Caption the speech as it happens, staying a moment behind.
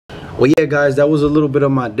Well, yeah, guys, that was a little bit of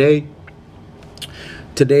my day.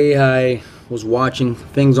 Today I was watching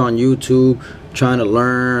things on YouTube, trying to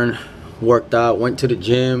learn, worked out, went to the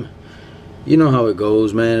gym. You know how it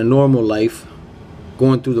goes, man. A normal life,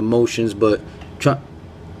 going through the motions, but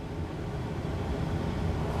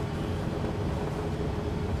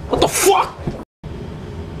what the fuck?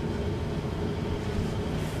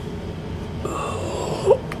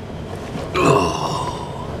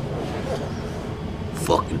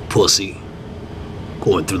 Fucking pussy.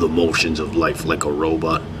 Going through the motions of life like a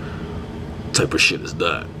robot. What type of shit is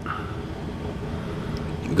that?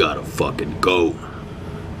 You gotta fucking go.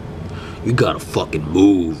 You gotta fucking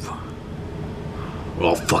move. Or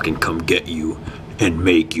I'll fucking come get you and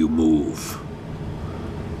make you move.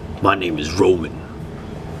 My name is Roman.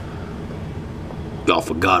 Y'all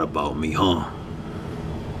forgot about me, huh?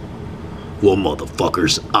 Well,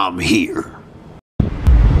 motherfuckers, I'm here.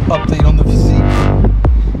 Update on the physique.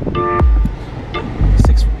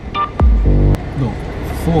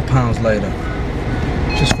 4 pounds lighter.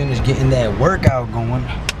 Just finished getting that workout going.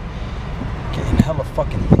 Getting hella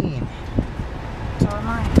fucking lean. So am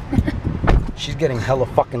I. She's getting hella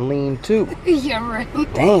fucking lean too. Yeah, right.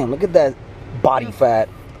 Damn, look at that body fat.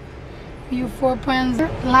 You're 4 pounds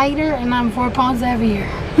lighter and I'm 4 pounds heavier.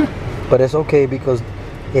 But it's okay because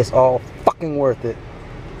it's all fucking worth it.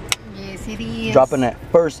 Yes, it is. Dropping that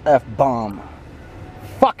first F-bomb.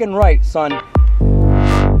 Fucking right, son.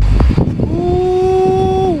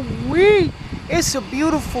 Ooh-wee. It's a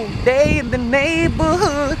beautiful day in the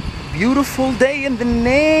neighborhood. Beautiful day in the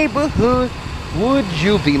neighborhood. Would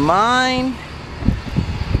you be mine?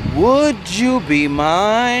 Would you be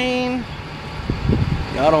mine?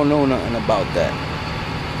 Y'all don't know nothing about that.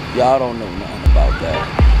 Y'all don't know nothing about that.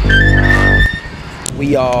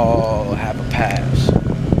 We all have a past.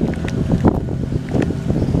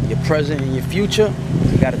 Your present and your future,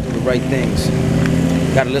 you gotta do the right things.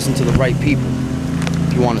 You gotta listen to the right people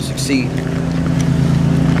if you wanna succeed.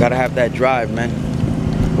 You gotta have that drive, man.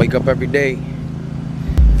 Wake up every day.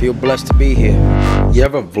 Feel blessed to be here. You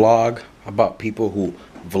ever vlog about people who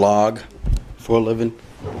vlog for a living?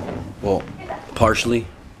 Well, partially.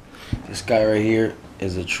 This guy right here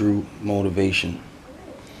is a true motivation.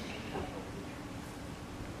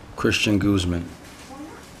 Christian Guzman.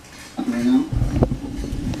 Right now,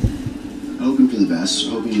 hoping for the best,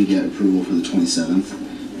 hoping to get approval for the 27th.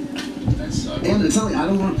 And it's not like I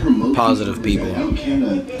don't want to promote Positive people. I don't care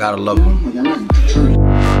to, Gotta love them. like I'm not trying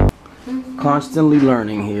to. Constantly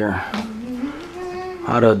learning here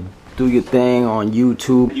how to do your thing on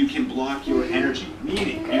YouTube. You can block your energy,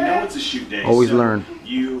 meaning you know it's a shoot day. Always so learn.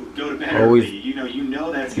 You go to bed Always early. You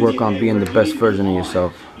know that's work on being the best version of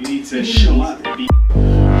yourself. You need to show up and be.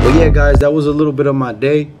 Well, yeah, guys, that was a little bit of my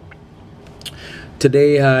day.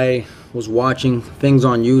 Today I was watching things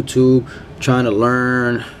on YouTube, trying to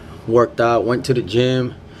learn, worked out, went to the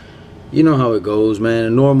gym. You know how it goes, man. A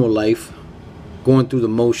normal life, going through the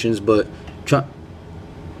motions, but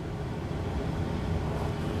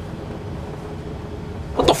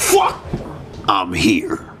what the fuck? I'm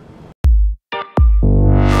here.